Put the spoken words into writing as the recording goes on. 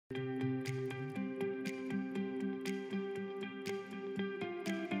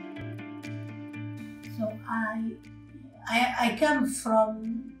I come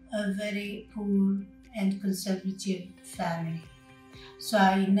from a very poor and conservative family. So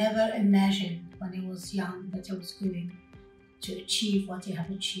I never imagined when I was young that I was going to achieve what I have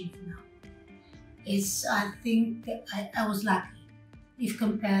achieved now. I think I was lucky if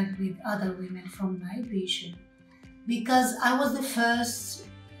compared with other women from my region, because I was the first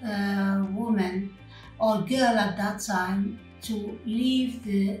woman or girl at that time to leave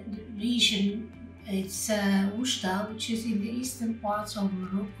the region. It's Oujda, which is in the eastern parts of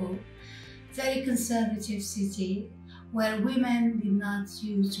Morocco, very conservative city where women did not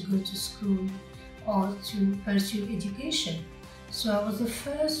used to go to school or to pursue education. So I was the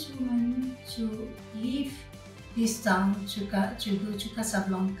first woman to leave this town to go to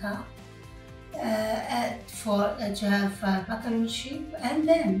Casablanca to have a baccalaureate, and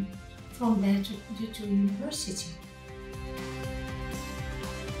then from there to university.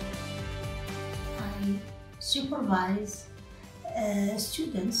 I supervise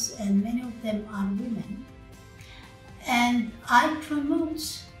students, and many of them are women, and I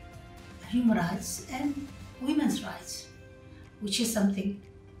promote human rights and women's rights, which is something,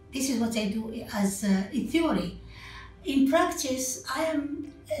 this is what I do as in theory. In practice, I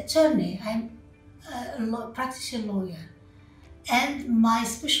am an attorney, I'm a practicing lawyer, and my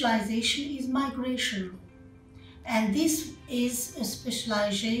specialization is migration law. And this is a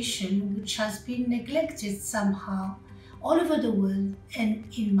specialization which has been neglected somehow all over the world, and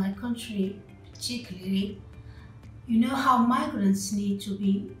in my country particularly. You know how migrants need to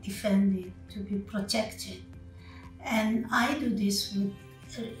be defended, to be protected. And I do this with,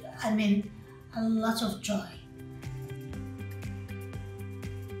 a lot of joy.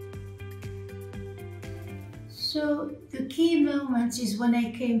 So the key moment is when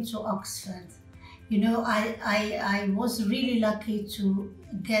I came to Oxford. You know, I was really lucky to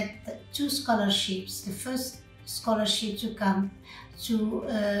get 2 scholarships. The first scholarship to come to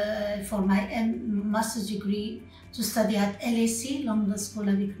for my master's degree to study at LSE, London School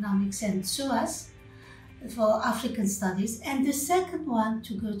of Economics and SUAS, for African Studies, and the second one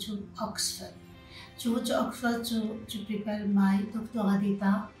to go to Oxford. To go to Oxford to prepare my doctorat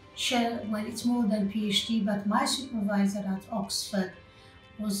d'état. Well, it's more than PhD, but my supervisor at Oxford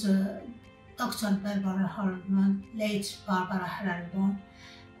was Dr. Barbara Hartman, late Barbara Hartman,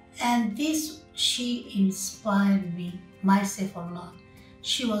 and she inspired me, myself a lot.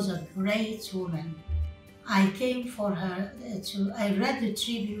 She was a great woman. I came for her I read the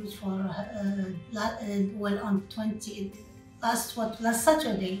tribute for her, on last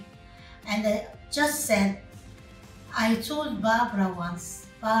Saturday, and I just said, I told Barbara once,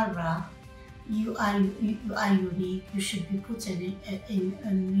 Barbara, you are unique, you should be put in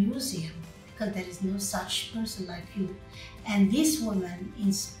a museum, because there is no such person like you. And this woman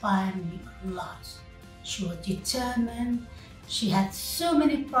inspired me a lot. She was determined, she had so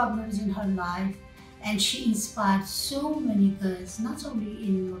many problems in her life, and she inspired so many girls, not only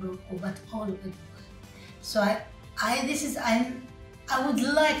in Morocco, but all over the world. So I would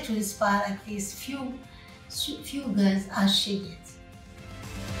like to inspire at least few girls as she did.